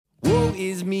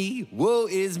woe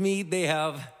is me, they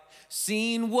have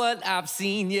seen what I've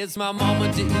seen. Yes, my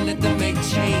mama didn't let them make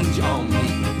change on me.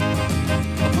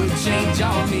 Put change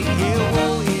on me. Yeah,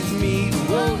 woe is me,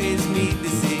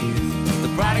 this is the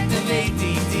product of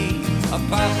ADD.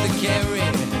 Apothecary,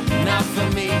 not for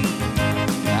me.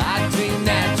 I dream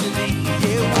naturally.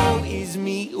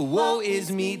 Yeah, woe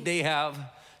is me, they have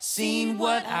seen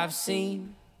what I've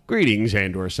seen. Greetings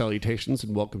and/or salutations,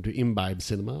 and welcome to Imbibe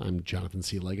Cinema. I'm Jonathan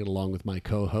C. Leggett, along with my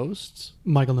co-hosts,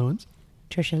 Michael Newens,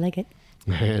 Trisha Leggett.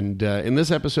 And in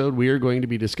this episode, we are going to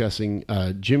be discussing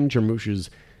Jim Jarmusch's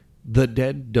The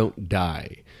Dead Don't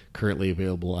Die, currently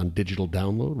available on digital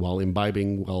download, while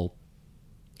imbibing, well,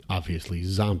 obviously,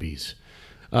 zombies.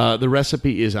 The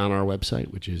recipe is on our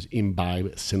website, which is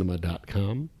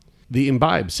imbibecinema.com. The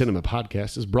Imbibe Cinema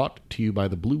podcast is brought to you by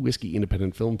the Blue Whiskey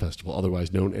Independent Film Festival,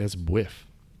 otherwise known as BWIF.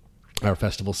 Our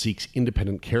festival seeks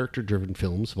independent, character-driven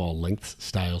films of all lengths,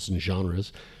 styles, and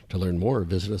genres. To learn more,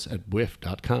 visit us at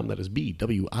bwiff.com. That is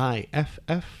BWIFF.com.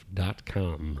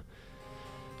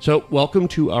 So, welcome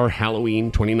to our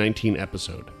Halloween 2019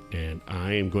 episode. And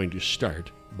I am going to start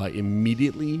by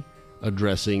immediately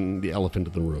addressing the elephant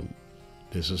in the room.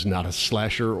 This is not a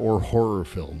slasher or horror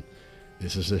film.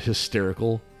 This is a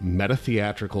hysterical,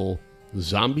 meta-theatrical,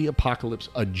 zombie apocalypse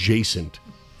adjacent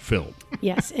film.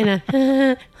 Yes, in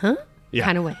a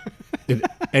kind of way. And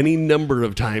any number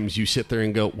of times you sit there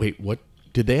and go, wait, what?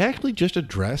 Did they actually just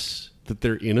address that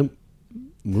they're in a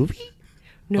movie?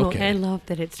 No, Okay. I love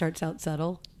that it starts out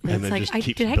subtle. And then just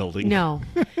keeps building. No,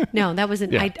 that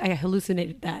wasn't. Yeah. I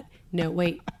hallucinated that. No,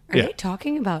 wait. Are Yeah. they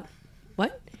talking about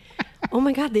what? Oh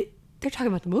my God, they're talking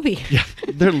about the movie. Yeah,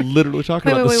 they're literally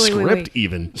talking about the wait, script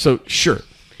even. So, sure,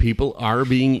 people are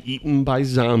being eaten by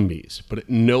zombies, but at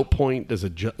no point does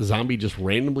a zombie just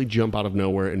randomly jump out of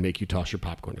nowhere and make you toss your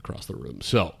popcorn across the room.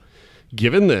 So,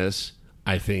 given this,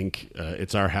 I think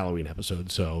it's our Halloween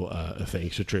episode, so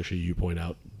thanks to Trisha, you point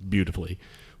out beautifully,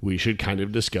 we should kind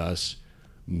of discuss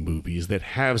movies that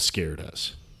have scared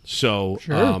us. So,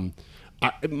 Sure.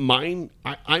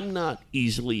 I'm not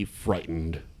easily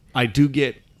frightened. I do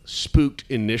get spooked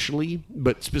initially,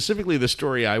 but specifically the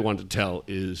story I want to tell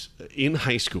is in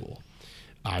high school.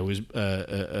 I was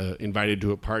invited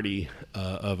to a party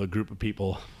of a group of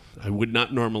people I would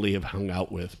not normally have hung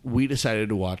out with. We decided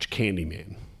to watch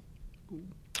Candyman.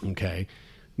 Okay.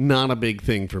 Not a big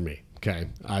thing for me. Okay.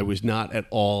 I was not at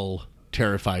all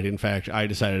terrified. In fact, I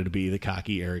decided to be the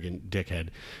cocky, arrogant dickhead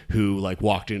who like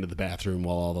walked into the bathroom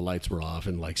while all the lights were off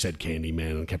and like said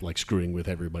Candyman and kept like screwing with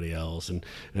everybody else and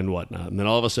whatnot. And then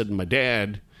all of a sudden my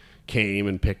dad came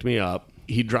and picked me up.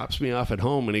 He drops me off at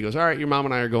home and he goes, all right, your mom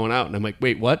and I are going out. And I'm like,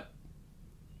 wait, what? And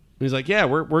he's like, yeah,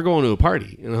 we're going to a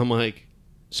party. And I'm like,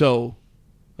 so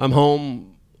I'm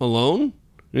home alone? And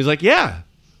he's like, yeah,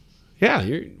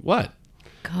 you're what?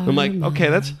 Karma. I'm like, okay,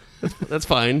 that's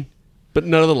fine. But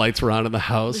none of the lights were on in the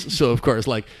house. So, of course,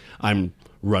 like, I'm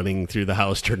running through the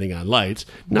house, turning on lights.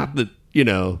 Not that,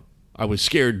 I was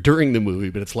scared during the movie,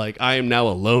 but it's like, I am now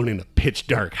alone in a pitch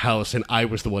dark house, and I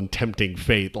was the one tempting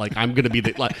fate. Like, I'm going to be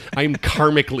I'm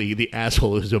karmically the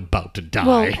asshole who's about to die.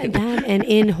 Well, that and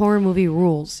in horror movie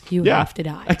rules, you have to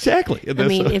die. Exactly. I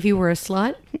mean, if you were a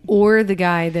slut or the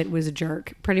guy that was a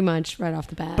jerk, pretty much right off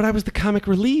the bat. But I was the comic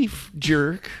relief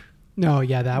jerk. No,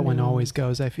 yeah, that one always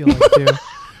goes, I feel like, too.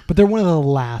 But they're one of the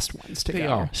last ones to They go.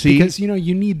 are. See? Because,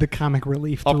 you need the comic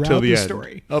relief Up throughout till the the end.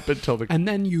 story. Up until the... And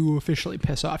then you officially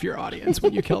piss off your audience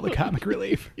when you kill the comic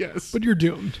relief. Yes. But you're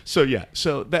doomed. So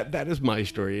that is my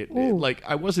story.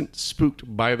 I wasn't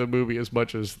spooked by the movie as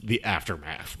much as the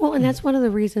aftermath. Well, and that's one of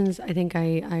the reasons I think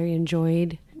I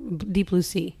enjoyed Deep Blue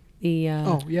Sea, the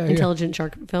intelligent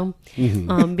shark film,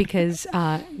 because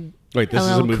Wait, this is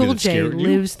a LL movie Cool that J scared you?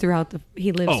 lives throughout the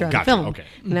throughout gotcha, the film. okay.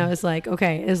 And I was like,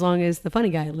 okay, as long as the funny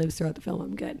guy lives throughout the film,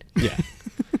 I'm good. Yeah.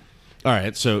 All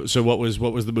right. So what was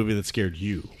the movie that scared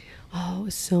you? Oh,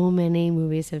 so many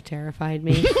movies have terrified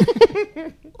me.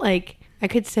 Like, I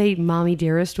could say Mommy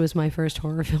Dearest was my first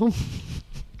horror film.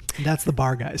 That's the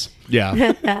bar guys.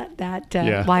 Yeah.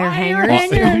 that wire hanger.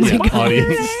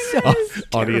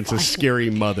 Audience's scary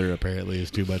mother apparently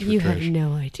is too much for You Trish. have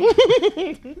no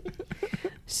idea.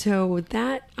 So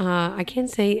that I can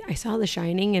say I saw The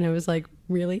Shining and I was like,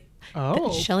 really?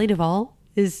 Oh. Shelley Duvall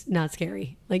is not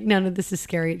scary. Like, none of this is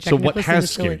scary. So what Nicholson has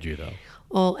is silly. scared you though?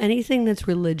 Well, anything that's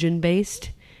religion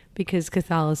based, because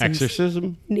Catholicism.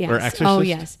 Exorcism? Yes. Or Exorcist? Oh,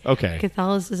 yes. Okay.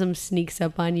 Catholicism sneaks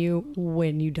up on you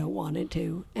when you don't want it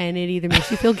to, and it either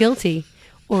makes you feel guilty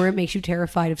or it makes you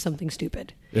terrified of something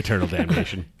stupid. Eternal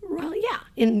damnation. Well, yeah.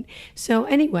 And so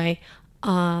anyway,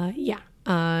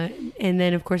 and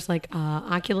then of course like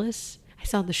Oculus. I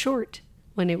saw the short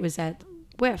when it was at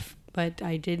WIF but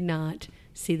I did not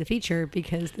see the feature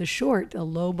because the short, a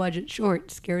low budget short,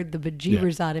 scared the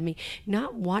bejeebers out of me.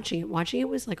 Not watching it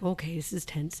was like, okay, this is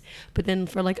tense. But then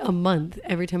for like a month,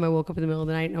 every time I woke up in the middle of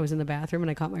the night and I was in the bathroom and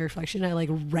I caught my reflection, I like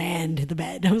ran to the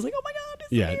bed. I was like, oh my God.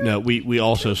 Yeah, no, we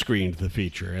also screened the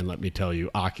feature, and let me tell you,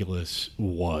 Oculus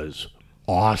was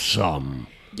awesome.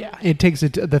 Yeah,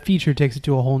 the feature takes it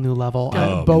to a whole new level.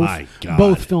 My God.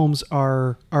 Both films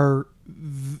are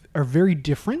very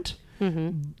different.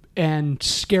 And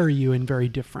scare you in very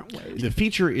different ways. The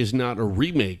feature is not a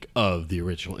remake of the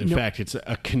original. In fact, it's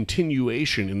a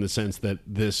continuation in the sense that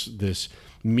this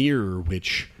mirror,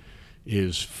 which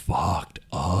is fucked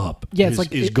up,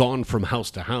 is gone from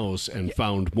house to house and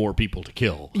found more people to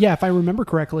kill. Yeah, if I remember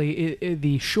correctly,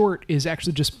 the short is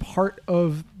actually just part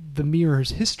of the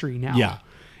mirror's history now. Yeah.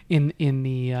 In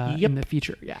the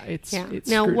feature. Yeah, it's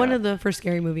now one up. of the first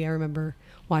scary movie I remember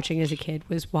watching as a kid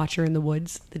was Watcher in the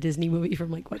Woods, the Disney movie from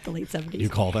the late 70s. You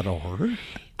call that a horror?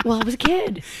 Well, I was a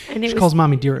kid. And she calls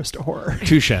Mommy Dearest a horror.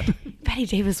 Touche. Betty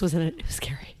Davis was in it. It was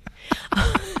scary.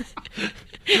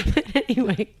 But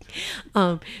anyway,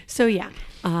 so yeah.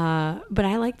 But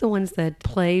I like the ones that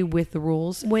play with the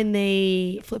rules when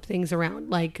they flip things around.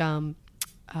 Like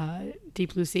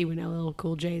Deep Blue Sea, when LL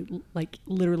Cool J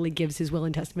literally gives his will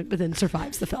and testament, but then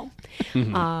survives the film.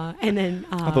 And then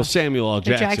although Samuel L.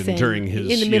 Jackson during his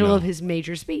in the middle of his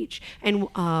major speech, and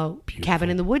Cabin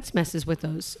in the Woods messes with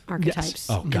those archetypes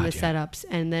and the setups,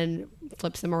 and then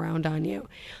flips them around on you.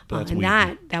 And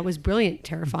that was brilliant,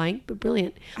 terrifying, but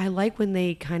brilliant. I like when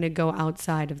they kind of go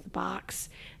outside of the box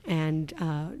and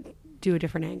do a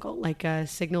different angle, like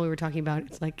Signal we were talking about.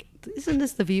 It's like, isn't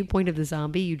this the viewpoint of the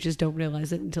zombie? You just don't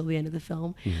realize it until the end of the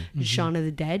film. Shaun of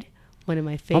the Dead, one of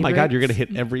my favorites. Oh my God, you're going to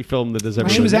hit every film that has ever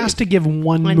been. She was asked to give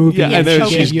one movie. Yeah, and then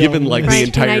she's given the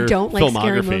entire and I don't like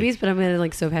scary filmography. movies, but I'm going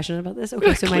to so passionate about this.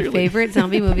 Okay, so my favorite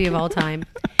zombie movie of all time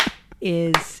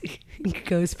is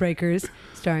Ghost Breakers,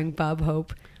 starring Bob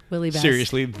Hope, Willie Best.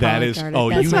 Seriously, that is...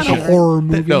 That's not a horror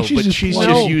movie. No, she's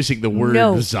just using the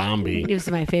word zombie. It was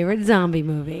my favorite zombie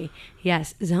movie.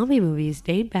 Yes, zombie movies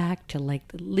date back to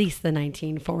at least the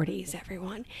 1940s,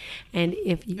 everyone. And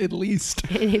if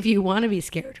you want to be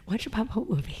scared, watch a Bob Hope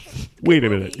movie. Wait a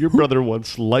minute. Your brother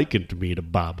once likened me to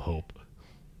Bob Hope.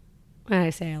 When I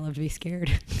say I love to be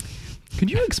scared. Could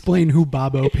you explain who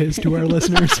Bob Hope is to our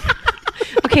listeners?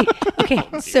 Okay.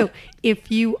 So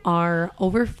if you are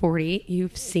over 40,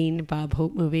 you've seen Bob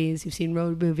Hope movies, you've seen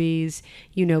road movies,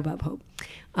 you know Bob Hope.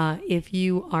 If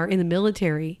you are in the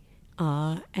military,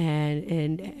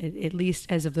 and at least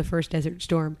as of the first Desert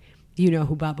Storm, you know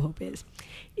who Bob Hope is.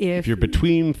 If you're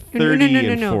between 30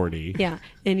 and 40. Yeah,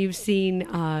 and you've seen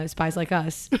Spies Like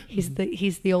Us. He's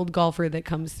the old golfer that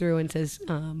comes through and says,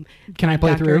 "Can I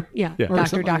play through?" Yeah.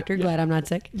 Doctor, glad I'm not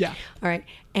sick. Yeah. All right.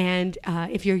 And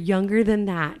if you're younger than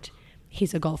that,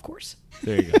 he's a golf course.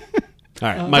 There you go. All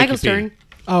right, Michael's turn.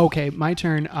 Oh, okay, my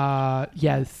turn.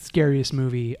 The scariest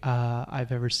movie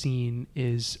I've ever seen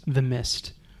is The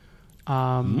Mist.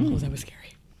 That was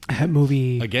scary. That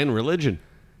movie again. Religion.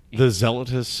 The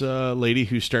zealotous lady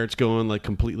who starts going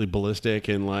completely ballistic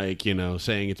and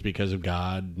saying it's because of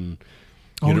God. And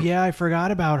I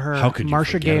forgot about her. How could you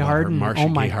Marcia Gay Harden? Marcia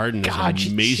Gay Harden is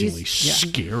amazingly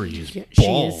scary as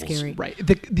balls. She is scary. Right.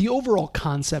 The overall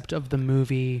concept of the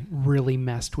movie really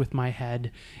messed with my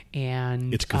head,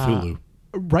 and it's Cthulhu.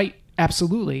 Right.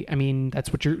 Absolutely. I mean,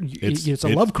 that's what it's a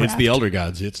Lovecraft. It's the Elder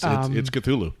Gods. It's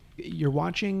Cthulhu. You're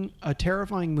watching a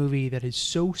terrifying movie that is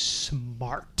so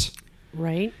smart.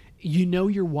 Right.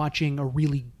 You're watching a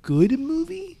really good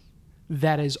movie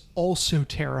that is also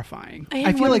terrifying.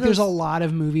 I feel like there's a lot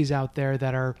of movies out there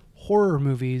that are horror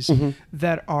movies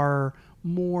that are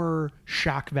more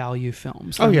shock value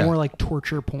films. They're more like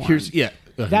torture porn.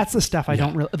 That's the stuff I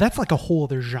don't really... That's like a whole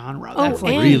other genre. That's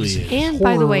and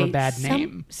by the way, bad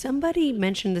name. Somebody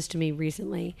mentioned this to me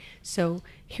recently. So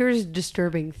here's a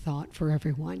disturbing thought for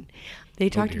everyone. They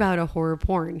talked about a horror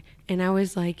porn, and I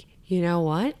was like, you know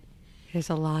what? There's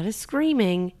a lot of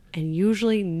screaming and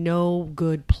usually no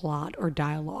good plot or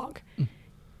dialogue.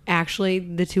 Actually,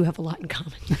 the two have a lot in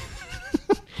common.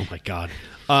 Oh my God.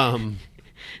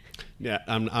 Yeah,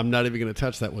 I'm not even going to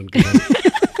touch that one because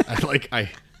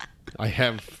I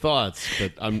have thoughts,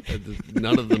 but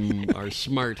none of them are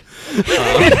smart.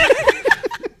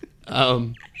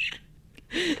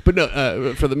 But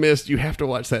no, for The Mist, you have to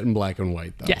watch that in black and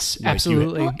white, though. Yes,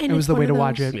 absolutely. It was the way to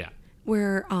watch it. Yeah.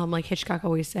 Where, like Hitchcock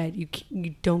always said, you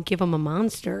don't give them a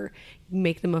monster. You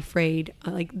make them afraid.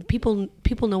 People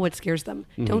know what scares them.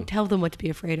 Don't tell them what to be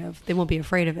afraid of. They won't be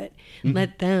afraid of it.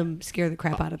 Let them scare the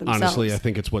crap out of themselves. Honestly, I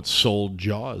think it's what sold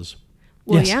Jaws.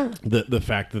 Well, yeah. The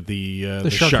fact that the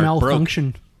shark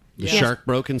malfunction. broke. The shark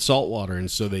broke in salt water, and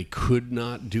so they could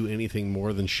not do anything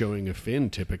more than showing a fin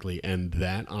typically, and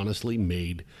that honestly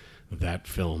made that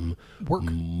film work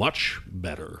much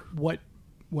better. What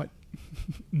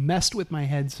messed with my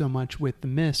head so much with The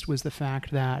Mist was the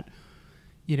fact that,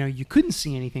 you know, you couldn't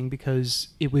see anything because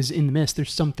it was in the mist.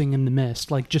 There's something in the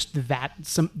mist. Like just that,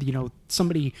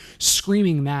 somebody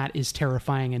screaming that is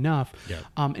terrifying enough. Yeah.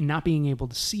 And not being able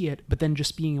to see it, but then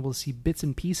just being able to see bits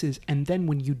and pieces. And then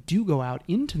when you do go out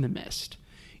into the mist,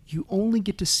 you only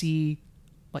get to see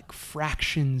like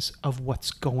fractions of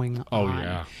what's going on. Oh,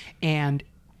 yeah. And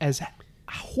as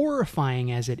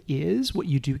horrifying as it is, what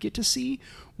you do get to see,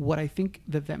 what I think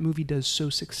that movie does so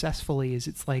successfully is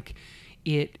it's like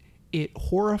it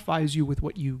horrifies you with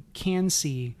what you can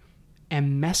see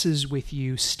and messes with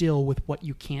you still with what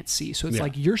you can't see. So it's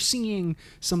like you're seeing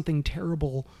something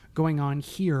terrible going on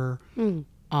here.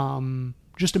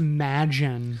 Just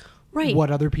imagine what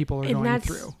other people are going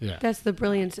through. Yeah. That's the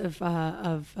brilliance of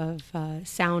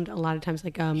sound. A lot of times,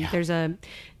 like there's a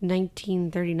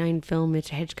 1939 film, it's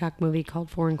a Hitchcock movie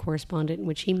called Foreign Correspondent, in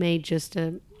which he made just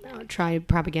to try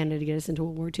propaganda to get us into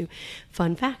World War II.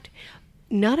 Fun fact,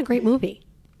 not a great movie.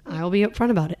 I'll be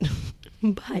upfront about it.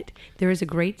 But there is a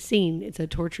great scene. It's a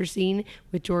torture scene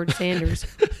with George Sanders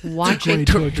watching.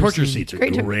 Torture scenes are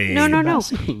great. No.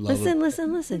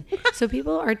 Listen. So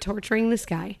people are torturing this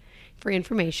guy for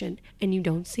information, and you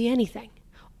don't see anything.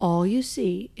 All you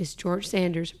see is George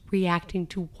Sanders reacting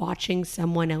to watching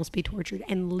someone else be tortured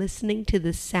and listening to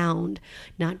the sound,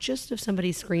 not just of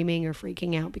somebody screaming or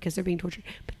freaking out because they're being tortured,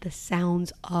 but the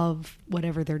sounds of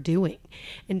whatever they're doing.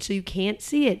 And so you can't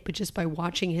see it, but just by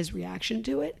watching his reaction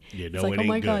to it, it's like, oh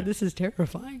my God, this is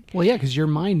terrifying. Well, yeah, because your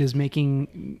mind is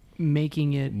making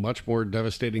it much more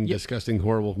devastating, disgusting,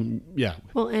 horrible. Yeah.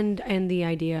 Well, and the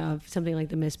idea of something like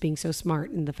The Mist being so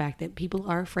smart, and the fact that people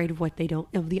are afraid of what they don't,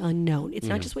 of the unknown. It's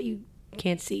not just what you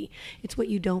can't see, it's what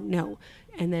you don't know.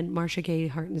 And then Marcia Gay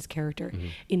Harden's character,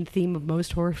 in theme of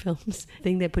most horror films, the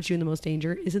thing that puts you in the most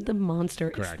danger isn't the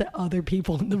monster, it's the other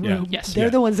people in the room. Yes. They're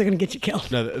the ones that are going to get you killed.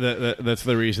 No, that's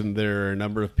the reason there are a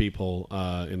number of people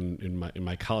in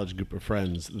my college group of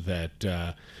friends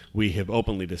that we have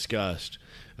openly discussed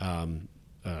that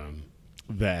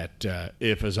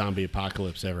if a zombie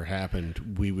apocalypse ever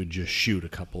happened, we would just shoot a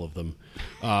couple of them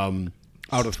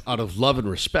out of love and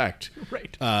respect.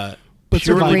 Right. But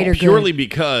purely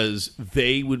because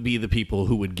they would be the people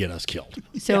who would get us killed.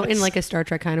 So in like a Star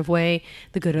Trek kind of way,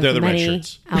 the good of the many,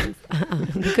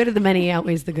 the good of the many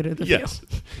outweighs the good of the few. Yes.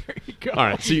 There you go. All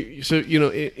right. So you know,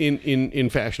 in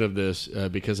fashion of this,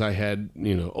 because I had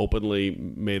openly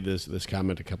made this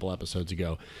comment a couple episodes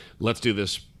ago, let's do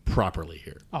this properly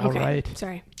here. All right.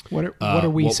 Sorry. What are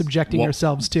we subjecting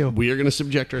ourselves to? We are going to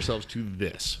subject ourselves to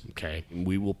this. Okay.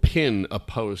 We will pin a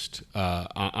post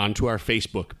onto our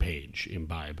Facebook page,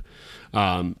 Imbibe,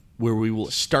 where we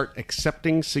will start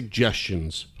accepting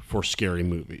suggestions for scary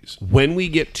movies. When we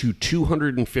get to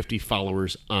 250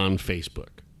 followers on Facebook,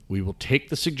 we will take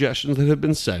the suggestions that have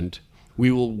been sent.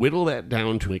 We will whittle that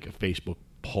down to make a Facebook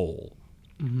poll.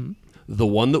 Mm-hmm. The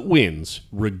one that wins,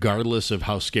 regardless of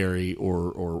how scary or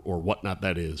whatnot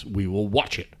that is, we will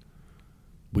watch it.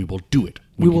 We will do it.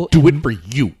 We will do it for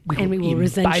you. And we will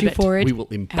resent you for it. We will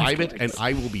imbibe it, and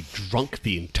I will be drunk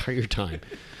the entire time.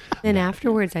 And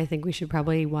afterwards, I think we should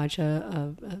probably watch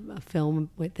a film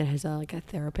that has like a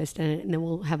therapist in it, and then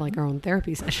we'll have like our own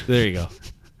therapy session. There you go.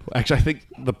 Actually, I think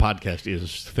the podcast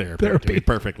is therapy. To be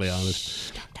perfectly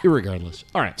honest. Irregardless.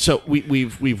 All right, so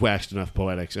we've waxed enough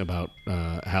poetics about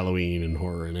Halloween and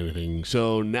horror and everything.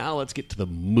 So now let's get to the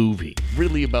movie.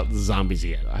 Really about the zombies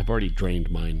yet. I've already drained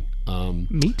mine.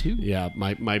 Me too. Yeah,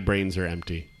 my brains are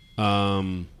empty.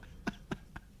 And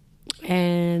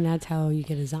that's how you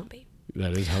get a zombie.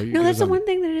 That is how you. No, that's the one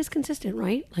thing that is consistent,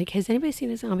 right? Like, has anybody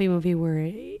seen a zombie movie where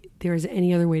there is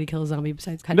any other way to kill a zombie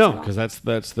besides cutting? No, because that's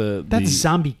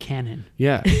zombie canon.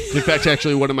 Yeah, in fact,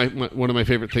 actually, one of my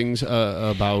favorite things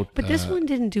about. But this one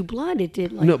didn't do blood; it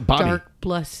did dark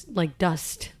blood, like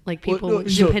dust, like people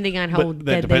depending on how dead they were.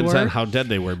 That depends on how dead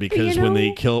they were, because when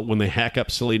they hack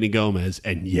up Selena Gomez,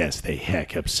 and yes, they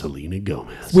hack up Selena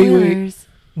Gomez. Wait.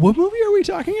 What movie are we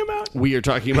talking about? We are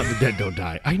talking about The Dead Don't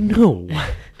Die. I know.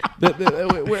 We're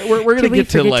going to get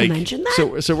to mention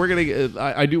that? So we're going to.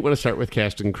 I do want to start with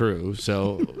cast and crew.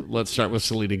 So let's start with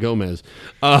Selena Gomez.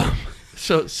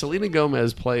 So Selena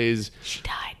Gomez plays. She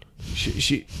died.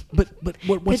 But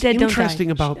what's interesting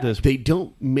about this? They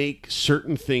don't make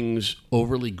certain things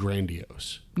overly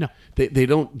grandiose. No, they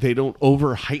don't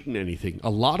over heighten anything. A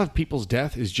lot of people's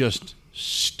death is just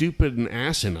stupid and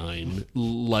asinine,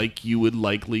 like you would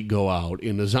likely go out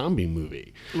in a zombie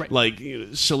movie. Right. Like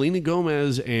Selena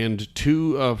Gomez and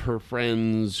two of her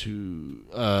friends who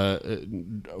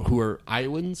are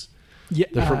Iowans. Yeah,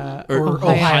 They're from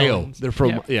Ohio. They're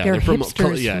from They're Columbus,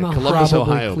 Probably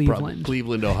Ohio,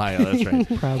 Cleveland. Ohio. That's right.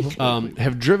 Probably.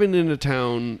 Have driven into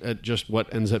town at just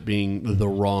what ends up being the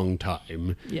wrong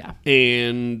time. Yeah.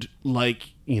 And the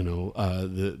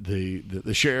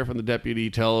sheriff and the deputy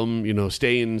tell them,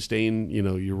 stay in,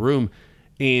 your room.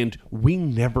 And we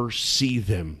never see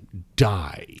them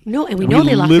die. No, and we know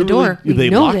they locked the door. They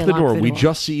locked the door. We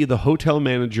just see the hotel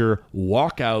manager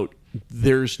walk out.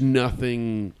 There's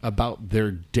nothing about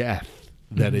their death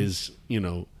that is,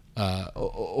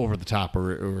 over the top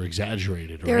or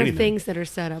exaggerated or there anything. There are things that are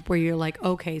set up where you're like,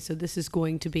 okay, so this is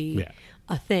going to be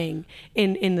a thing.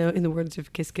 In the words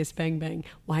of Kiss Kiss Bang Bang,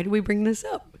 why do we bring this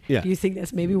up? Yeah. Do you think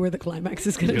that's maybe where the climax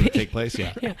is going to take place?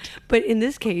 Yeah. Yeah. But in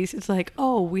this case, it's like,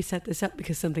 oh, we set this up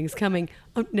because something's coming.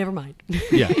 Oh, never mind.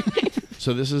 Yeah.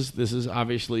 So this is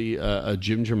obviously a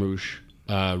Jim Jarmusch,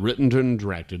 written and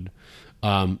directed.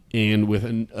 And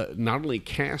with not only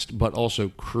cast but also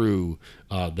crew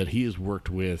that he has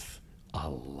worked with a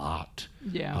lot.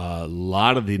 Yeah. A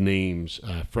lot of the names: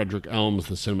 Frederick Elms,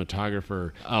 the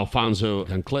cinematographer; Alfonso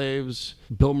Conclaves;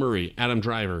 Bill Murray; Adam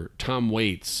Driver; Tom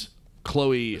Waits;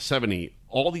 Chloe Sevigny.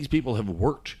 All these people have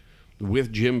worked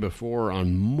with Jim before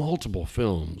on multiple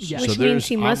films. Yeah. Which means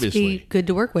he must be good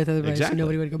to work with, otherwise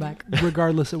nobody would go back.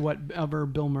 Regardless of whatever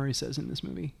Bill Murray says in this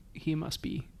movie, he must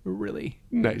be a really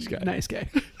nice guy. Nice guy.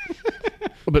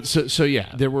 But so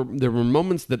yeah, there were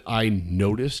moments that I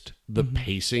noticed the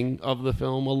pacing of the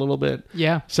film a little bit.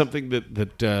 Yeah, something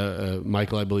that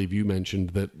Michael, I believe you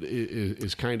mentioned that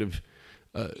is kind of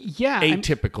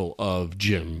atypical of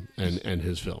Jim and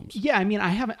his films. Yeah, I mean, I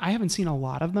haven't seen a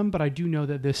lot of them, but I do know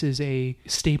that this is a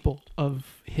staple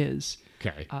of his.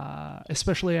 Okay.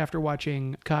 Especially after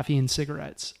watching Coffee and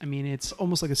Cigarettes. I mean, it's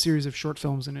almost like a series of short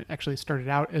films, and it actually started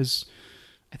out as,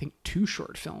 I think, 2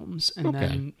 short films, and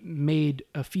then made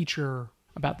a feature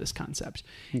about this concept.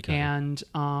 Okay. And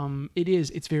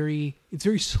it's very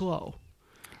slow.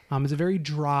 It's a very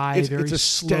dry, it's a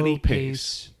steady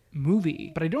pace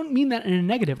movie, but I don't mean that in a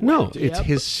negative way. No, it's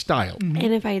his style. Mm-hmm.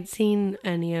 And if I had seen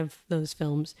any of those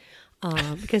films,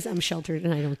 because I'm sheltered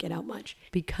and I don't get out much,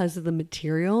 because of the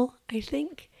material, I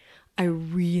think I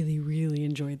really, really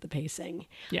enjoyed the pacing.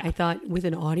 Yeah. I thought with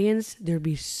an audience, there'd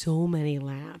be so many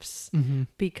laughs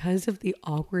because of the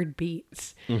awkward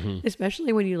beats,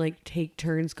 especially when you take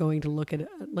turns going to look at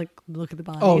the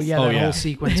bodies. Oh yeah, that whole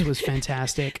sequence was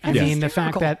fantastic. I mean, the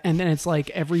fact that, and then it's like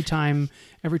every time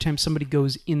somebody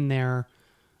goes in there,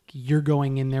 you're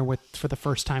going in there for the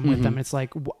first time with them. It's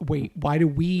like, wait, why do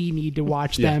we need to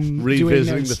watch them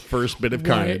revisiting the first bit of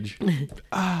carnage?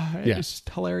 It's just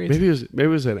hilarious. Maybe it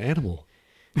was an animal,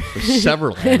 or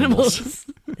several animals.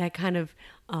 That kind of,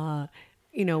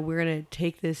 we're gonna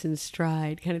take this in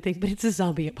stride kind of thing. But it's a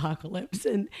zombie apocalypse,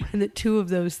 and the two of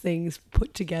those things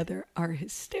put together are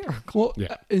hysterical.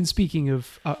 Well, and speaking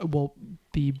of,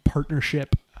 the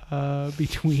partnership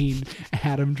between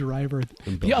Adam Driver,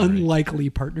 the unlikely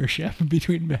partnership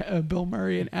between Bill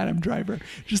Murray and Adam Driver,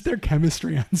 just their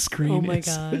chemistry on screen. Oh my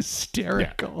God,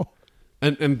 hysterical.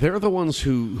 Yeah. And they're the ones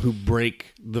who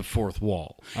break the fourth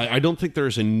wall. I don't think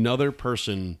there's another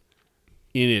person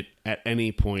in it at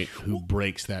any point who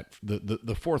breaks that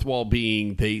the fourth wall,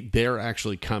 being they're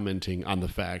actually commenting on the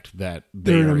fact that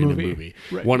they're in a movie.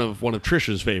 Right. One of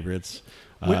Trisha's favorites.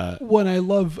 What I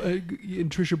love,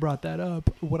 and Trisha brought that up.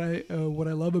 What I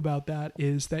love about that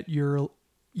is that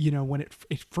when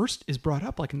it first is brought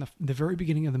up, like in the very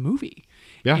beginning of the movie,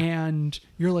 and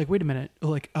you're like, wait a minute,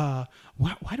 like,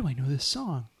 why do I know this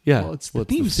song? Yeah, well, it's the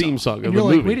theme song of the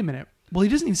movie. Like, wait a minute. Well, he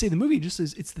doesn't even say the movie; he just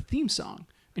says it's the theme song,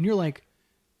 and you're like,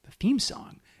 the theme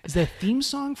song. Is that a theme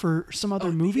song for some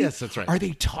other movie? Yes, that's right. Are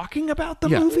they talking about the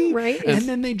movie? Right. And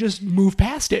then they just move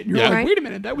past it. And you're like, wait a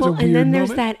minute, that was a weird moment. And then there's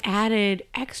that added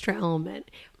extra element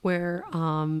where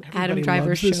Adam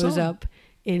Driver shows up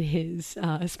in his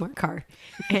smart car.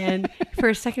 And for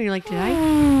a second, you're like, did I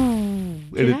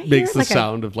and it makes the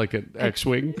sound of like an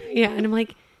X-Wing. Yeah, and I'm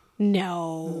like,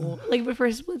 no. But for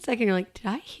a split second, you're like, did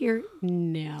I hear?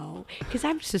 No. Because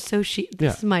I'm just associated.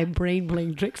 This is my brain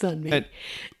playing tricks on me.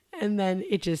 And then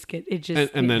it just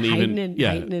heightened.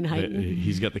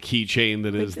 He's got the keychain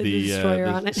that is the destroyer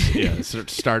on it.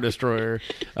 Star Destroyer.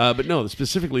 But no,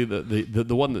 specifically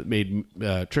the one that made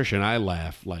Trisha and I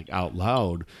laugh like out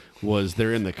loud was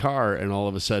they're in the car and all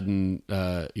of a sudden,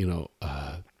 Bill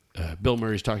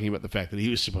Murray's talking about the fact that he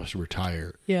was supposed to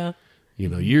retire. Yeah.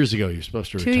 years ago you're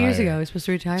supposed to retire. 2 years ago I was supposed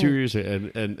to retire. 2 years ago,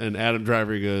 and Adam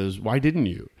Driver goes, why didn't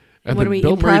you? And What then are we,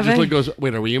 Bill Murray improving? just goes,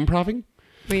 wait, are we improving?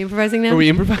 Are you improvising now? Are we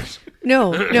improvising?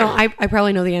 No, I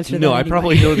probably know the answer to that. No, I anyway.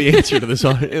 probably know the answer to this.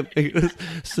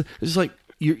 It's like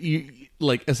you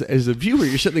like as a viewer,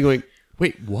 you're sitting there going,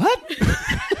 "Wait, what?"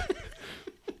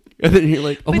 And then you're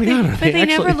like, "Oh my god!" But they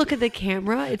never look at the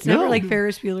camera. It's never No. like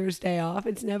Ferris Bueller's Day Off.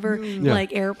 It's never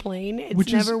like Airplane. It's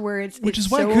Which never is, where it's which it's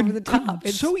is why so it over the top. could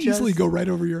It's so easily just- go right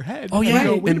over your head. Oh yeah,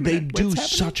 Go, wait a and they minute, do what's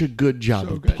happening? such a good job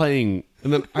So of good. playing.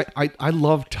 And then I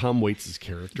love Tom Waits'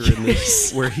 character in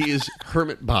this, where he is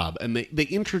Hermit Bob, and they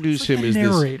introduce him the as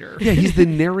narrator. this. Yeah, he's the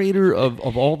narrator of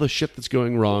all the shit that's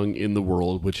going wrong in the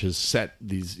world, which has set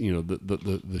these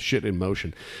the shit in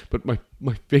motion. But my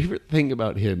favorite thing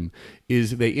about him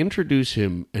is they introduce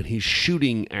him, and he's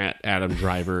shooting at Adam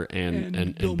Driver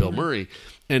and Bill Murray,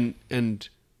 and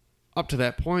up to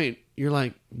that point, you're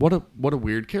like, what a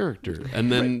weird character.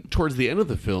 And then towards the end of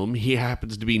the film, he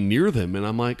happens to be near them, and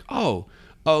I'm like, oh,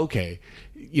 okay.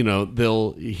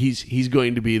 He's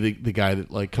going to be the guy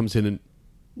that like comes in and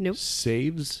Nope.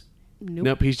 saves.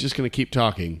 Nope. He's just going to keep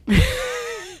talking.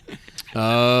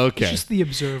 Okay. Just the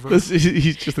observer.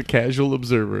 He's just a casual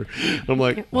observer. I'm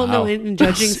like, Well, wow. no, in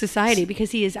judging society,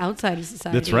 because he is outside of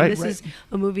society. That's right. And this is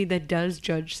a movie that does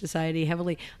judge society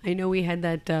heavily. I know we had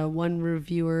that one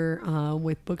reviewer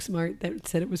with Booksmart that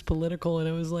said it was political, and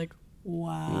I was like,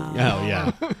 wow. Oh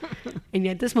yeah. And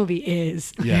yet this movie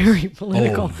is Yes. very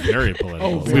political. Oh, very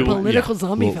political. It's a political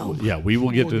zombie film. Yeah, we will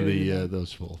get to We'll get into the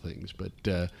those full things, but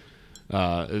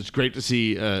it's great to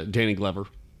see Danny Glover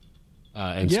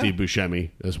and Yeah. Steve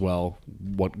Buscemi as well.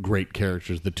 What great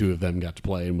characters the two of them got to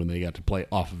play, and when they got to play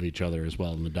off of each other as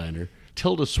well in the diner.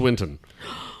 Tilda Swinton.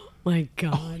 My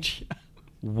God.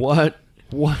 What?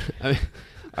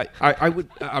 I would.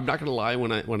 I'm not going to lie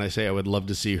when I say I would love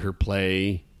to see her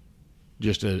play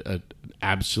just a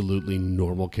absolutely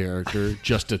normal character,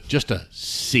 just to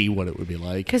see what it would be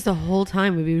like. Because the whole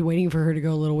time we'd be waiting for her to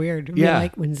go a little weird. We'd be Yeah.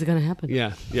 like, when's it going to happen?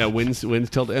 Yeah. When's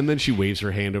Tilda, and then she waves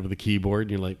her hand over the keyboard,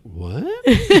 and you're like, what?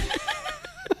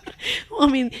 Well,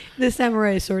 I mean, the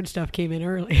samurai sword stuff came in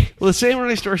early. Well, the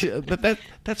samurai story, but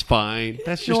that's fine.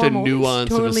 That's just Normal. a nuance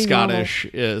Totally of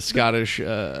a Scottish,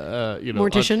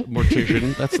 Mortician.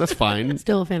 mortician. That's fine.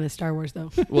 Still a fan of Star Wars,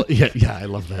 though. Well, yeah, I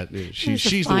love that. She's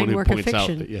the fine one who work of points out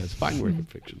fiction. that it's fine work of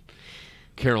fiction.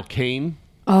 Carol Kane.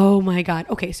 Oh my God.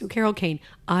 Okay, so Carol Kane.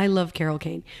 I love Carol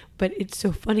Kane, but it's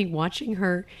so funny watching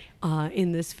her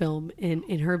in this film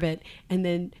in her bit, and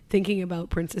then thinking about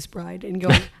Princess Bride and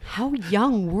going, how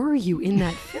young were you in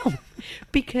that film?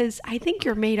 Because I think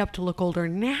you're made up to look older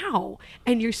now,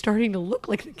 and you're starting to look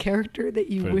like the character that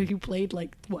you played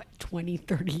like, 20,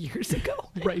 30 years ago.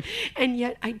 Right. And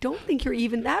yet I don't think you're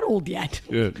even that old yet.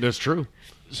 Yeah, that's true.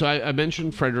 So I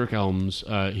mentioned Frederick Elms.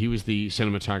 He was the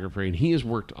cinematographer, and he has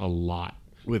worked a lot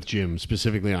with Jim,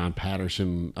 specifically on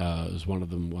Patterson. Is one of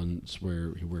them ones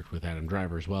where he worked with Adam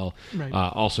Driver as well. Right.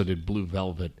 Also did Blue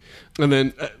Velvet. And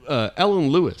then Ellen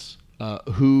Lewis,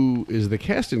 who is the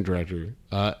casting director,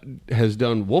 has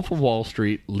done Wolf of Wall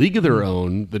Street, League of Their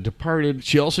Own, The Departed.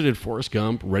 She also did Forrest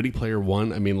Gump, Ready Player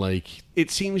One. I mean, like, it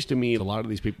seems to me a lot of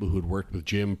these people who had worked with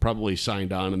Jim probably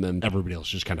signed on, and then everybody else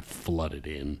just kind of flooded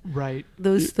in. Right.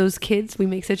 Those kids, we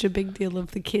make such a big deal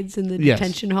of the kids in the Yes.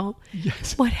 detention hall.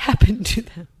 Yes. What happened to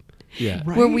them? Yeah.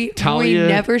 Right. Were we Talia,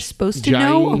 never supposed to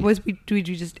know, or Jai, did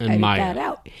you just and edit Maya. that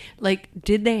out? Like,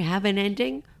 did they have an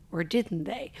ending or didn't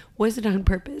they? Was it on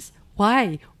purpose?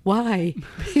 Why? My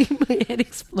head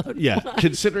exploded. Yeah, Why?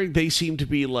 considering they seem to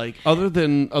be like other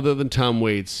than Tom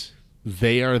Waits,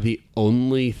 they are the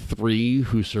only three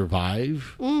who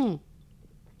survive.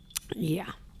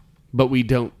 Yeah. But we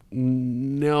don't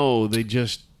know. They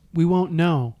just We won't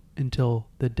know until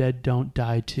the dead don't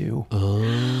die too.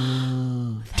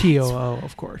 Oh. TOO,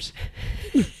 of course.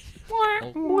 Hey,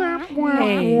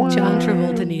 John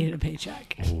Travolta needed a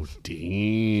paycheck. Oh,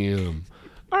 damn.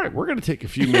 All right, we're going to take a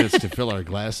few minutes to fill our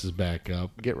glasses back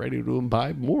up. Get ready to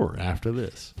imbibe more after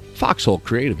this. Foxhole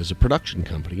Creative is a production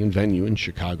company and venue in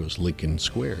Chicago's Lincoln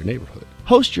Square neighborhood.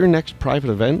 Host your next private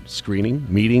event, screening,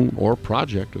 meeting, or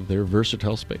project of their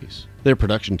versatile space. Their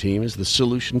production team is the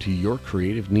solution to your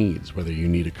creative needs, whether you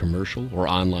need a commercial or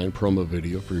online promo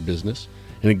video for your business,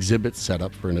 an exhibit set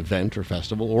up for an event or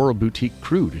festival, or a boutique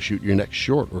crew to shoot your next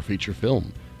short or feature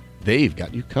film. They've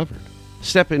got you covered.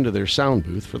 Step into their sound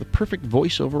booth for the perfect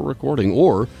voiceover recording,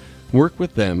 or work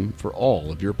with them for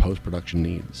all of your post-production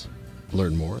needs.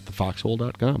 Learn more at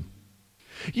thefoxhole.com.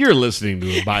 You're listening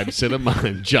to Imbibe Cinema.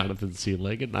 I'm Jonathan C.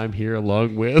 Leggett, and I'm here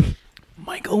along with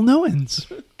Michael Nowens.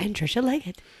 And Trisha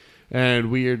Leggett.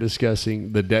 and we are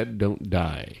discussing The Dead Don't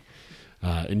Die.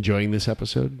 enjoying this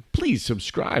episode, please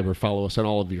subscribe or follow us on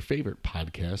all of your favorite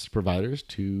podcast providers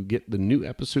to get the new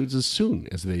episodes as soon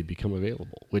as they become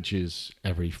available, which is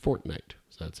every fortnight.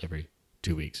 So that's every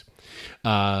 2 weeks.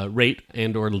 Rate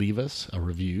and or leave us a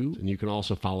review, and you can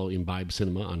also follow Imbibe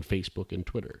Cinema on Facebook and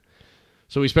Twitter.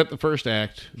 So we spent the first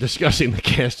act discussing the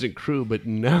cast and crew, but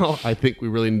now I think we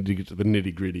really need to get to the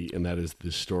nitty-gritty, and that is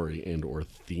the story and or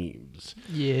themes.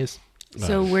 Yes.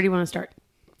 So where do you want to start?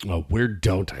 Well, where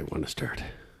don't I want to start?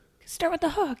 Start with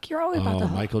the hook. You're always about the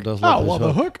hook. Michael does love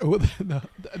the hook.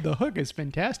 The hook is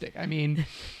fantastic. I mean,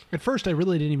 at first I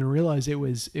really didn't even realize it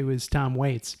was Tom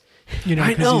Waits. You know,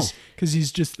 because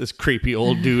he's just this creepy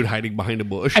old dude hiding behind a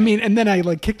bush. I mean, and then I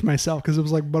like kicked myself because it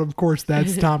was like, but of course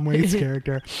that's Tom Waits'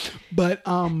 character. But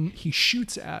he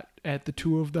shoots at the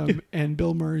two of them, and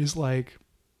Bill Murray's like,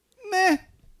 meh.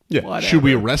 Yeah. Whatever. Should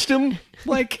we arrest him?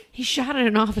 Like, he shot at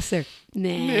an officer. Nah.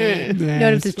 Nah,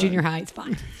 Notice it's it's fine. junior high. It's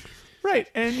fine. Right,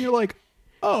 and you're like,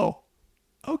 oh,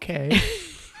 okay.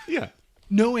 Yeah.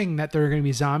 Knowing that there are going to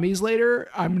be zombies later,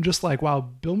 I'm just like, wow,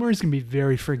 Bill Murray's going to be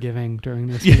very forgiving during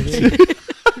this movie.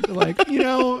 Like, you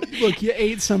know, look, you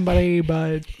ate somebody,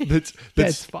 but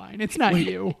that's fine. It's not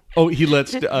you. Oh, he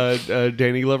lets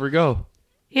Danny Glover go.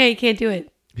 Yeah, he can't do it.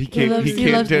 He can't.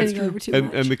 He loves can't. Danny Glover too and,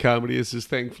 much. and the comedy is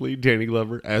thankfully Danny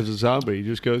Glover as a zombie. He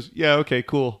just goes, yeah, okay,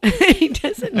 cool, He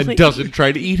doesn't. and like, doesn't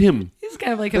try to eat him. He's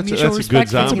kind of like That's a a mutual good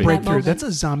respect. zombie. That's a That breakthrough. That's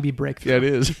a zombie breakthrough. Yeah, it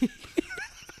is.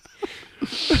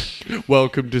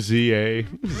 Welcome to ZA,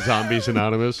 Zombies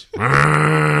Anonymous.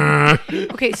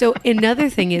 Okay, so another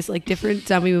thing is like different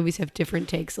zombie movies have different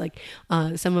takes. Like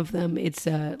some of them, it's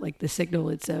like The Signal,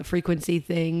 it's a frequency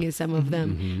thing. Some of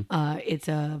them, it's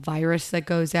a virus that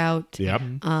goes out. Yep.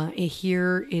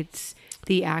 Here, it's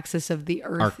the axis of the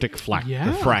Earth. Arctic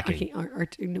fracking.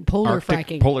 Okay, polar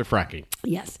fracking. Polar fracking.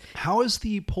 Yes. How is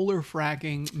the polar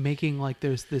fracking making like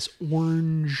there's this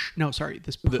purple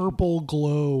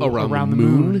glow around the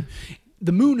moon?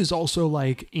 The moon is also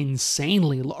like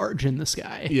insanely large in the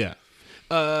sky. Yeah.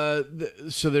 So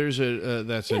there's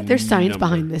there's science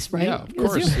behind this, right? Yeah, of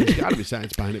course. There's got to be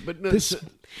science behind it. But no,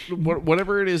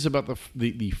 whatever it is about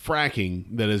the fracking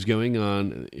that is going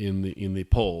on in the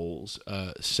poles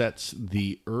sets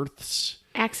the Earth's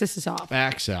axis is off.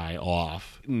 Axis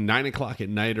off. 9 o'clock at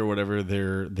night or whatever,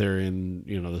 they're in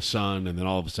the sun, and then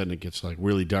all of a sudden it gets like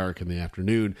really dark in the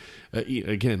afternoon.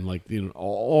 Again, like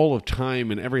all of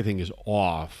time and everything is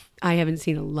off. I haven't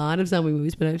seen a lot of zombie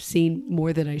movies, but I've seen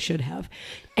more than I should have.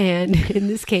 And in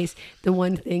this case, the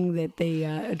one thing that they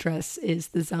address is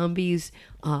the zombies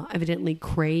evidently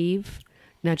crave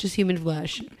not just human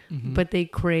flesh, but they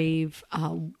crave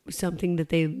something that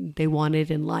they wanted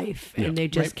in life, and they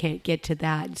just can't get to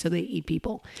that, so they eat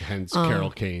people. Hence Carol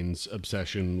Kane's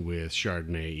obsession with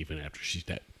Chardonnay even after she's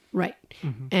dead. Right.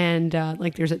 And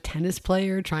like there's a tennis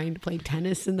player trying to play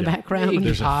tennis in the background. Iggy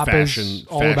There's Pop a fashion, is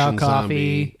all about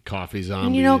zombie, coffee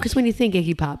zombie. And because when you think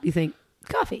Iggy Pop, you think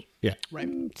coffee. Yeah. Right.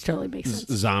 It totally makes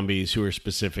sense. Zombies who are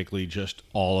specifically just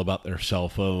all about their cell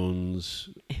phones.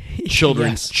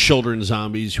 Children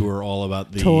zombies who are all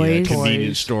about the Toys.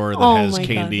 convenience store that has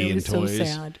candy and toys. So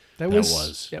sad. That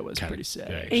was pretty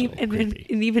sad. And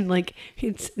even like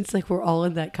it's like we're all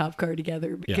in that cop car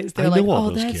together because they're I like, know all oh,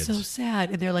 those that's kids. so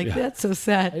sad, and they're like, that's so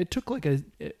sad. It took like a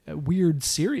weird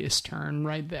serious turn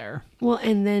right there. Well,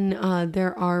 and then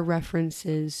there are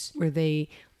references where they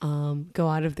go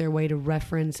out of their way to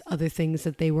reference other things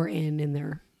that they were in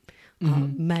their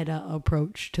meta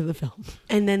approach to the film.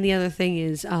 And then the other thing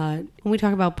is when we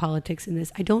talk about politics in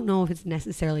this, I don't know if it's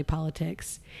necessarily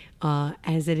politics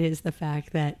as it is the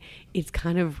fact that it's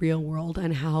kind of real world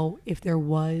on how if there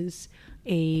was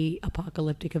a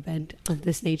apocalyptic event of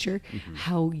this nature,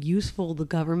 how useful the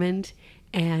government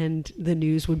and the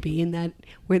news would be in that,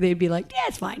 where they'd be like, yeah,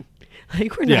 it's fine.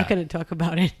 Like, we're not going to talk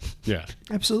about it. Yeah.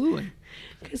 Absolutely.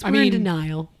 Because we're in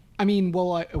denial. I mean,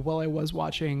 while I was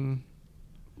watching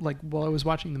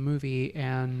the movie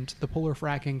and the polar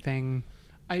fracking thing,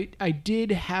 I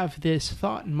did have this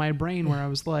thought in my brain where I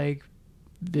was like,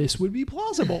 this would be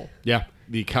plausible. Yeah.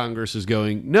 The Congress is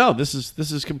going, no, this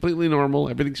is completely normal.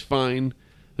 Everything's fine.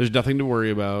 There's nothing to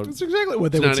worry about. That's exactly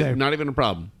what they would say. Not even a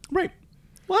problem. Right.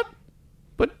 What?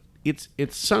 But it's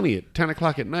sunny at 10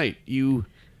 o'clock at night. You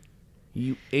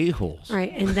a-holes.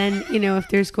 Right. And then, if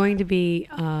there's going to be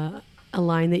a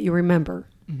line that you remember,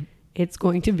 it's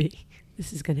going to be,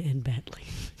 this is going to end badly.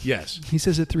 Yes. He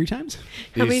says it 3 times?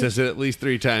 He says it at least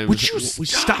 3 times. Would you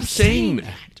stop saying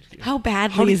that? How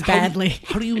badly is badly?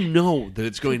 How do you know that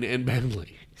it's going to end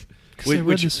badly? Because I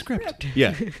read the script.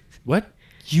 Yeah. What?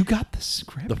 You got the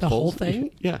script? The whole thing?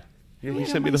 Yeah. He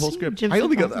sent me my the whole scene. script. Jim's I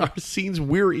only so got our scenes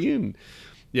we're in.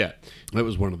 Yeah, that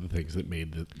was one of the things that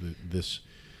made this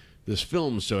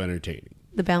film so entertaining.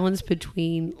 The balance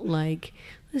between like,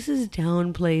 this is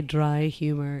downplayed dry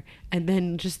humor, and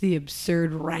then just the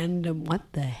absurd random, what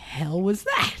the hell was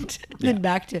that? Then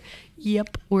back to,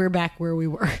 yep, we're back where we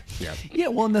were. Yeah. Yeah,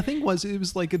 well, and the thing was, it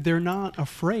was like they're not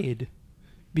afraid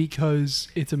because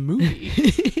it's a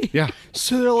movie. Yeah.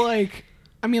 So they're like,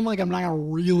 I mean, like, I'm not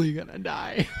really gonna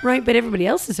die. Right, but everybody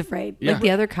else is afraid. Yeah. Like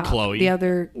the other cop. Chloe. The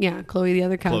other cop.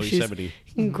 Chloe She's 70.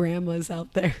 Grandma's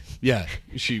out there. Yeah,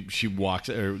 she walks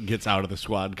or gets out of the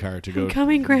squad car to go I'm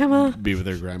coming, Grandma. be with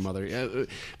her grandmother. Yeah,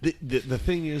 the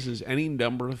thing is any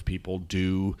number of people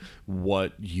do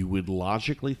what you would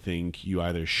logically think you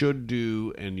either should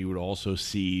do, and you would also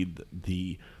see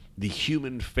the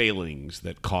human failings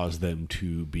that cause them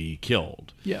to be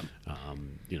killed. Yeah.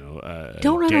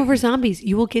 Don't run over zombies.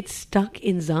 You will get stuck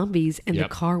in zombies, and Yep.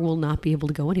 the car will not be able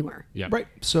to go anywhere. Yep. Right.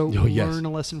 So yes. learn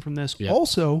a lesson from this. Yep.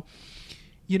 Also,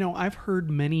 I've heard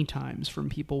many times from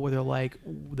people where they're like,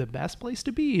 the best place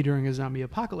to be during a zombie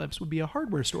apocalypse would be a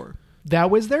hardware store. That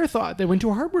was their thought. They went to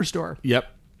a hardware store. Yep.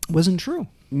 Wasn't true.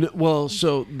 No, well,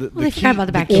 so the they key, forgot about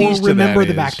the back the door. keys Or to remember that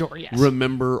the is back door, yes.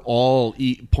 Remember all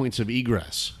points of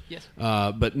egress. Yes.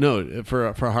 But no, for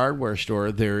a hardware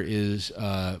store, there is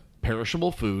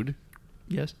perishable food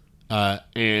Yes.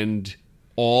 and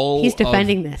all. He's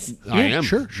defending of, this. I Yeah, am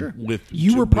sure.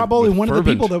 You were probably one of the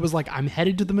people that was like, I'm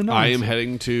headed to the Menards. I am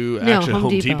heading to No, actually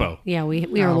Home Depot. Yeah,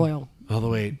 we are loyal. Although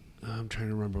wait, I'm trying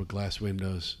to remember glass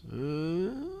windows.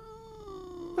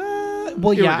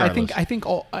 Well, yeah, Irregardless. I think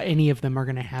any of them are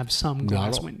going to have some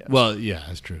glass windows. Well, yeah,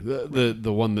 that's true.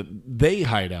 The one that they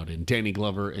hide out in, Danny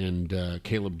Glover and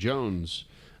Caleb Jones,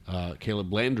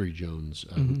 Caleb Landry Jones,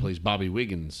 who plays Bobby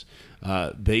Wiggins,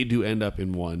 they do end up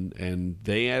in one, and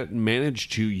they manage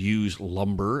to use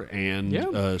lumber and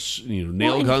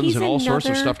nail and guns he's and all sorts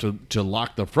of another- stuff to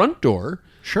lock the front door.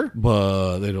 Sure.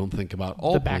 But they don't think about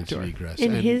all The back points door. of egress.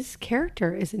 And his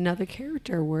character is another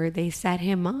character where they set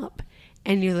him up.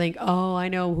 And you're like, oh, I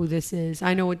know who this is.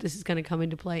 I know what this is going to come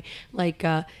into play. Like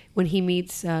when he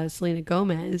meets Selena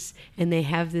Gomez and they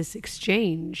have this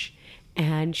exchange,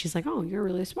 and she's like, oh, you're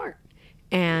really smart.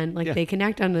 And they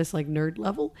connect on this like nerd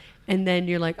level, and then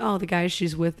you're like, oh, the guys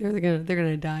she's with, they're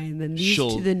gonna die, and then these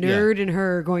two, the nerd and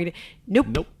her, are going to nope,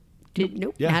 Nope.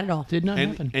 Nope, Yeah. not at all. Did not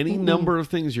And happen. any number of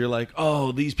things you're like,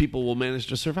 oh, these people will manage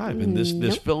to survive. And this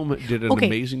film did an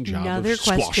amazing job Another of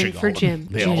question squashing for all of Jim.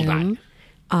 them. They all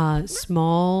died.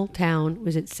 Small town.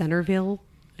 Was it Centerville?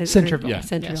 Centerville. Yeah,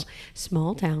 Centerville. Yes.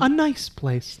 Small town. A nice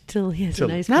place. Still, yes, a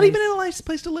nice Not place. even a nice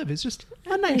place to live. It's just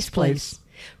a nice place.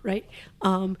 Right?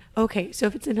 Okay, so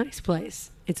if it's a nice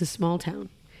place, it's a small town.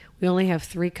 We only have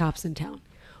 3 cops in town.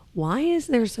 Why is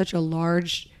there such a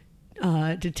large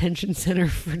detention center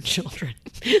for children?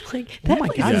 Like that Oh my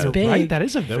place God, is you're big. right. That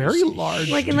is a very large.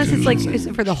 Like unless it's like is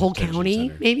it for the whole Detention county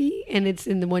center. maybe, and it's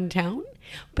in the one town.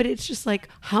 But it's just like,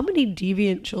 how many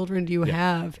deviant children do you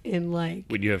have in like,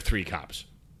 When you have 3 cops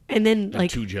and then and like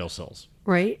 2 jail cells.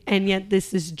 right, and yet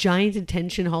this giant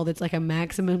detention hall that's like a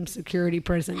maximum security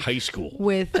prison. High school.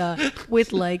 with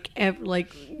like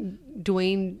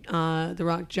Dwayne the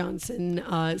Rock Johnson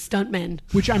stuntmen.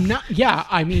 Which I'm not. Yeah,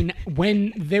 I mean,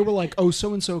 when they were like, "Oh,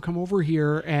 so and so, come over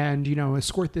here and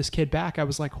escort this kid back," I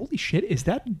was like, "Holy shit, is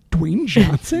that Dwayne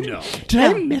Johnson? No. Did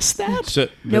I miss that?" So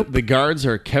the guards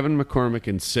are Kevin McCormick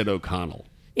and Sid O'Connell.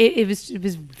 It was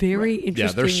very interesting.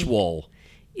 Yeah, they're swole.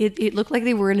 It looked like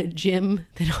they were in a gym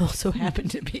that also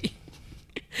happened to be.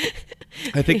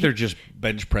 I think they're just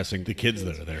bench pressing the kids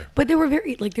that are there. But they were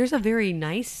very like. There's a very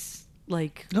nice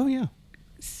Oh yeah,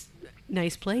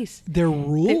 nice place. their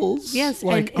rules. Yes,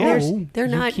 like and they're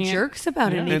you not can't- jerks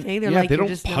about Yeah. anything. And, They're yeah, like, they you're don't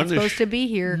just not punish. supposed to be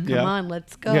here. Come Yeah. on,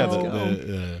 let's go.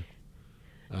 Yeah,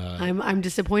 I'm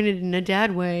disappointed in a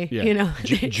dad way. yeah.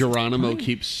 Geronimo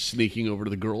keeps sneaking over to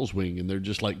the girls' wing, and they're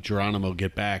just like, Geronimo,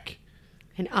 get back.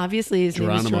 And obviously his name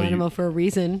is Geronimo, Geronimo for a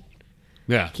reason.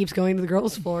 Yeah, Keeps going to the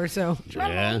girls' floor, so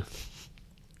yeah.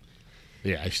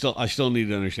 Yeah, I still need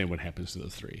to understand what happens to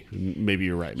those 3. Maybe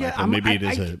you're right, Yeah, Michael. Maybe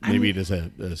I'm- it is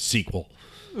a sequel.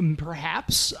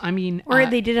 Perhaps. I mean, or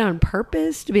they did it on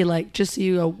purpose to be like, just so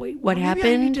you go, wait, what maybe I need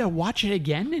happened? to watch it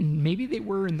again, and maybe they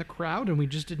were in the crowd and we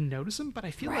just didn't notice them. But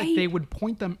I feel like Right. they would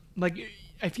point them. Like,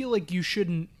 I feel like you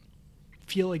shouldn't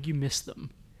feel like you missed them.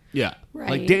 Yeah, Right.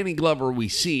 like Danny Glover, we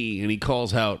see, and he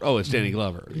calls out, "Oh, it's Danny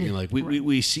Glover." Like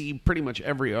we see pretty much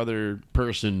every other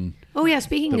person. Oh yeah,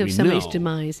 speaking that of we somebody's know.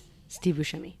 demise, Steve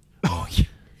Buscemi. Oh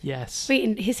yes. Wait,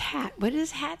 and his hat. What does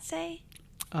his hat say?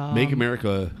 Make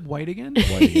America White again.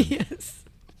 white again. Yes.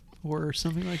 or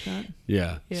something like that.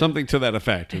 Yeah, something to that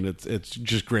effect. And it's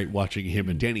just great watching him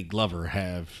and Danny Glover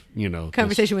have,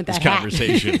 conversation with that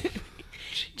conversation.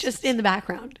 Just in the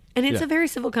background. And it's a very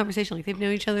civil conversation. Like they've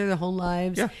known each other their whole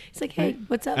lives. Yeah. It's like, hey,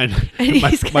 what's up? And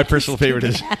my personal favorite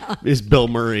is Bill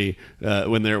Murray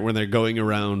when they're going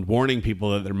around warning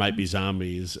people that there might be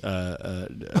zombies.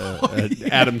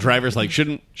 Adam Driver's like,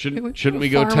 shouldn't we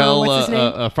go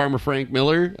tell Farmer Frank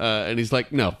Miller? And he's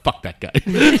like, no, fuck that guy.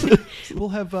 We'll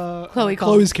have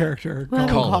Chloe's character.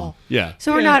 Call. Yeah.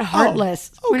 So we're not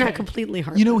heartless. We're not completely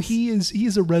heartless. He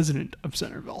is a resident of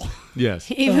Centerville.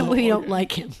 Yes. Even when we don't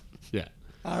like him. Yeah.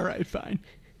 All right, fine.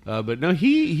 But no,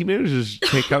 he manages to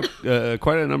take out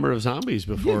quite a number of zombies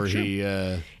before he.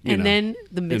 Then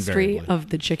the mystery of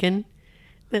the chicken,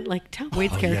 that like Tom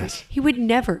Waits' character, he would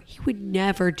never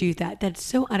do that. That's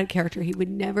so out of character. He would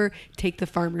never take the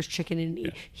farmer's chicken and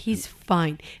eat. He's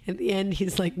fine. At the end,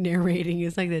 he's like narrating.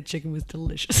 It's like that chicken was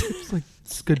delicious.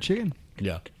 It's good chicken.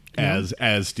 Yeah. As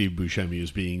Steve Buscemi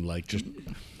is being like just,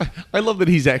 I love that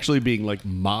he's actually being like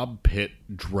mob pit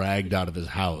dragged out of his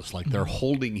house. Like they're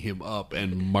holding him up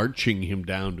and marching him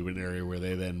down to an area where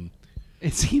they then.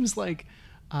 It seems like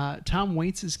Tom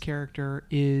Waits' character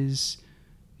is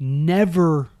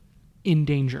never in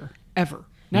danger ever.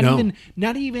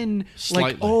 Not even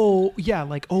slightly.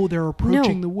 like they're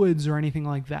approaching the woods or anything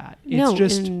like that. It's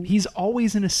just he's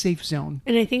always in a safe zone.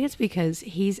 And I think it's because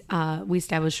he's we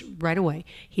established right away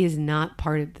he is not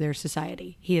part of their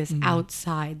society. He is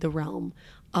outside the realm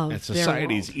of and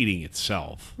society's eating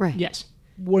itself. Right. Yes.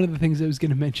 One of the things I was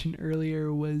going to mention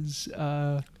earlier was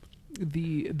the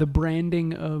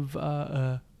branding of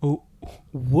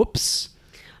whoops.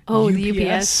 Oh, UPS.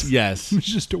 the UPS. Yes. It's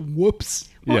just a whoops.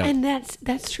 Well, and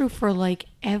that's true for like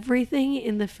everything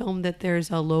in the film that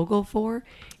there's a logo for.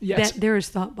 Yes. That there is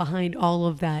thought behind all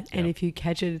of that, and if you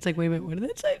catch it, it's like, wait a minute, what did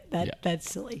that say? That's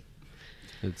silly.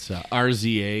 It's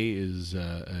RZA is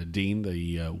Dean,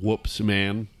 the whoops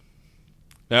man.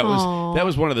 That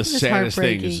was one of the saddest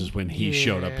things is when he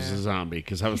showed up as a zombie,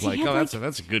 because I was like,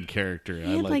 that's a good character.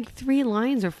 He had like 3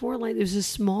 lines or 4 lines. It was a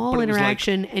small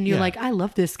interaction, and you're like, I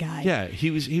love this guy. Yeah,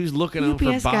 he was looking out for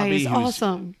Bobby. Guy is he was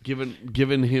awesome.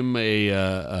 Giving him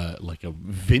a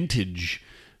vintage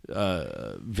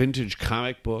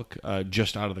comic book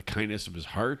just out of the kindness of his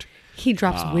heart. He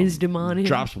drops wisdom on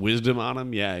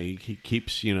him. Yeah, he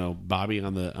keeps Bobby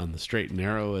on the straight and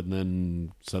narrow, and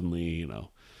then suddenly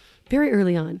very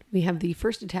early on, we have the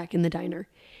first attack in the diner.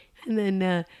 And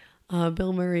then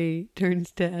Bill Murray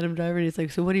turns to Adam Driver and he's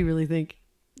like, so what do you really think?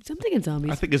 So I'm thinking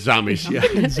zombies. I think it's zombies,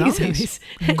 Zombies.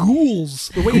 Ghouls.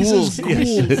 The way he says ghouls.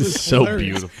 It's so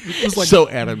hilarious. Beautiful. It's like so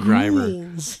Adam Driver.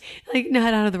 Ghouls. Like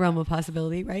not out of the realm of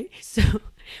possibility, right? So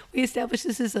we established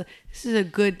this is a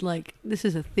good, like, this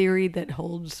is a theory that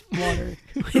holds water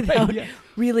without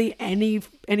really any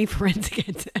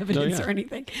forensic evidence or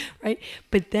anything, right?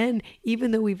 But then,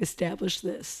 even though we've established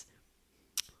this,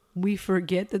 we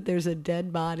forget that there's a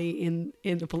dead body in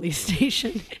the police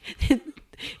station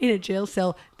in a jail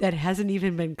cell that hasn't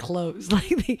even been closed. Like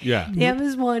they have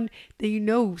this one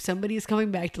that somebody is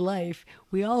coming back to life.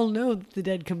 We all know that the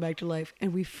dead come back to life,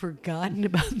 and we've forgotten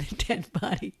about the dead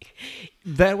body.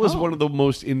 That was one of the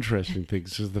most interesting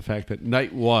things, is the fact that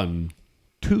night 1,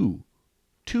 two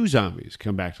zombies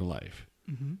come back to life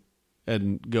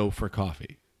and go for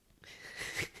coffee.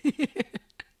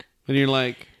 And you're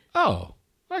like, oh,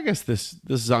 I guess this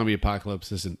zombie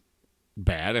apocalypse isn't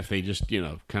bad if they just,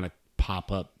 kind of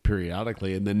pop up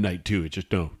periodically, and then night 2, it's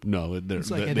just no. And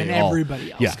then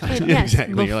everybody else comes up. Yes,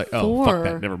 exactly. You're like, oh, fuck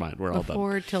that. Never mind. We're all done.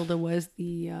 Before Tilda was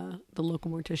the local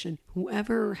mortician,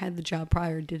 whoever had the job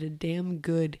prior did a damn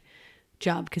good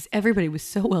job, because everybody was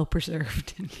so well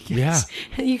preserved. Yes.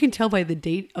 And you can tell by the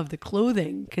date of the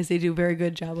clothing, because they do a very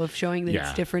good job of showing that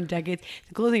it's different decades.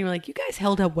 The clothing, you're like, you guys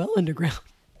held up well underground.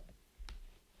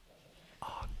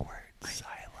 Awkward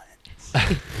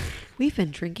silence. We've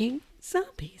been drinking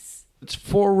zombies. It's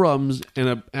 4 rums and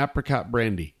an apricot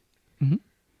brandy. And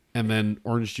then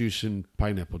orange juice and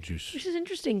pineapple juice. Which is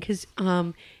interesting, because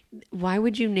why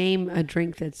would you name a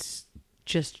drink that's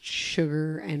just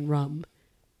sugar and rum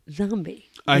zombie?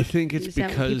 I think it's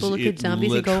because it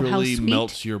literally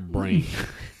melts your brain.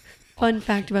 Fun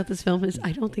fact about this film is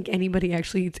I don't think anybody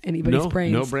actually eats anybody's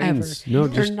brains. No brains. Ever. No,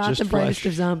 They're just not the brightest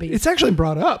of zombies. It's actually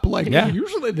brought up. Like,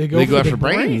 usually they go after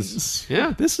brains.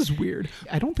 Yeah. This is weird.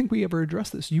 I don't think we ever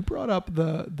addressed this. You brought up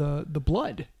the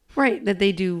blood. Right, that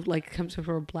they do, like, comes from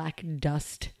a black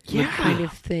dust kind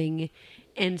of thing.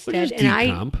 Instead, and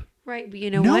decomp. Right, but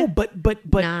you know what?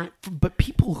 But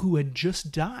people who had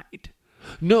just died.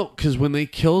 No, because when they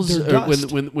kills They're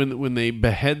dust. when they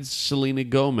behead Selena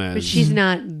Gomez, But she's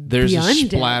not there's the a undead.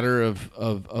 splatter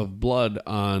of blood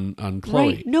on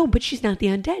Chloe. Right. No, but she's not the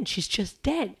undead. She's just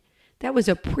dead. That was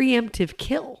a preemptive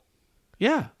kill.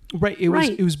 Yeah. Right. It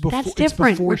was before. That's it's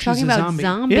different. before We're she's talking a about zombie.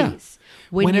 zombies. Yeah.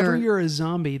 Whenever you're a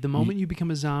zombie, the moment you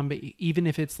become a zombie, even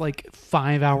if it's like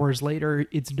 5 hours later,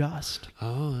 it's dust.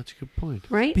 Oh, that's a good point.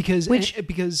 right? Because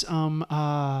even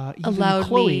allowed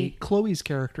Chloe's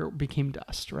character became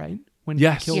dust, right? When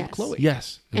Yes. he killed Yes. Chloe.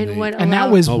 Yes. And that that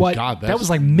was Oh, what God, that that's was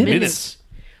like minutes.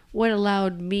 what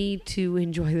allowed me to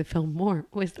enjoy the film more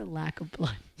was the lack of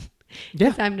blood. Yeah.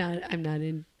 'Cause I'm not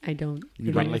in. I don't.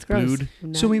 You I don't think like it's gross. blood?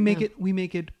 I'm So not- we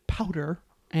make no. it powder,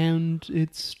 and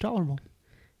it's tolerable.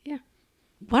 Yeah.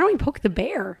 Why don't we poke the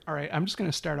bear? All right, I'm just going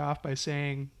to start off by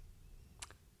saying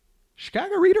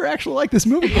Chicago Reader actually liked this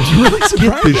movie. It's really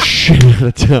surprising. This shit out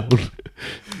of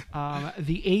town.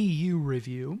 The AU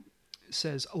review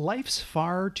says, life's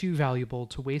far too valuable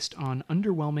to waste on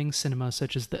underwhelming cinema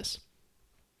such as this.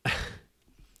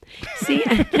 See,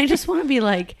 I just want to be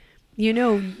like,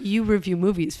 you review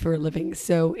movies for a living.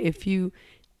 So if you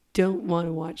don't want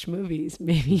to watch movies,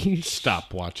 maybe you should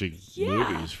Stop watching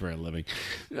movies for a living.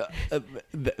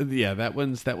 Yeah, that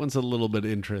one's a little bit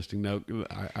interesting. Now,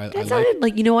 That sounded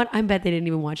like, you know what? I bet they didn't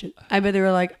even watch it. I bet they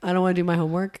were like, I don't want to do my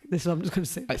homework. This is what I'm just going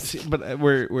to say. I see, but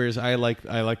whereas I like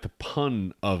the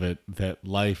pun of it that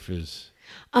life is.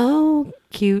 Oh,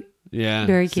 cute. Yeah.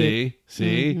 Very cute.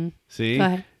 See. Go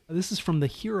ahead. This is from the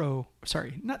Hero.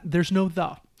 Sorry, there's no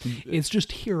the. It's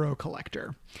just Hero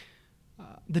Collector.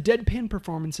 The deadpan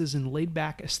performances and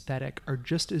laid-back aesthetic are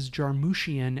just as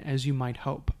Jarmushian as you might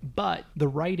hope, but the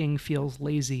writing feels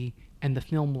lazy and the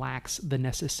film lacks the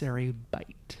necessary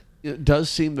bite. It does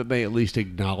seem that they at least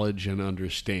acknowledge and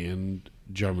understand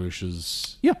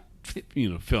Jarmusch's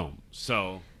film.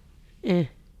 So Go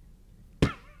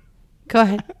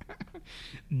ahead.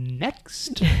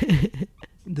 Next,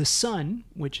 The Sun,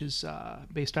 which is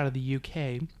based out of the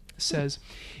UK, says,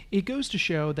 it goes to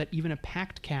show that even a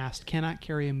packed cast cannot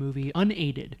carry a movie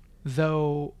unaided,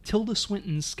 though Tilda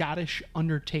Swinton's Scottish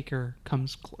Undertaker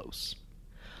comes close.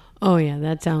 Oh, yeah.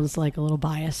 That sounds like a little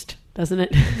biased, doesn't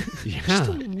it? Just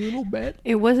a little bit.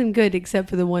 It wasn't good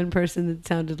except for the one person that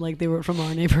sounded like they were from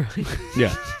our neighborhood.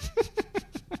 yeah.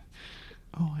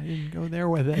 Oh, I didn't go there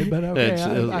with it, but okay, It's,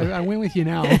 I went with you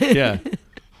now. Yeah.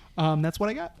 That's what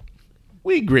I got.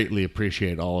 We greatly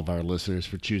appreciate all of our listeners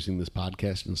for choosing this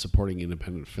podcast and supporting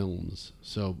independent films.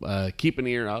 So keep an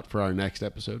ear out for our next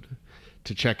episode.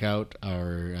 To check out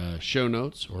our show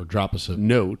notes or drop us a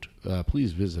note,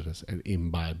 please visit us at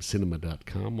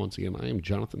imbibecinema.com. Once again, I am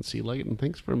Jonathan C. Leggett, and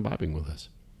thanks for imbibing with us.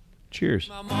 Cheers.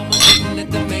 My mama didn't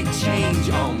let them make change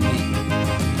on me.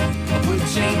 Put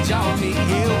change on me.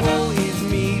 Yeah, woe is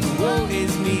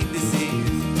me. This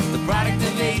is the product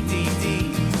of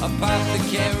ADD.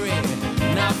 Apothecary,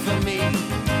 not for me.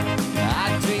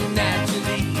 I dream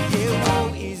naturally. Yeah,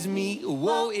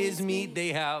 woe is me. They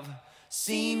have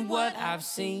seen what I've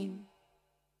seen.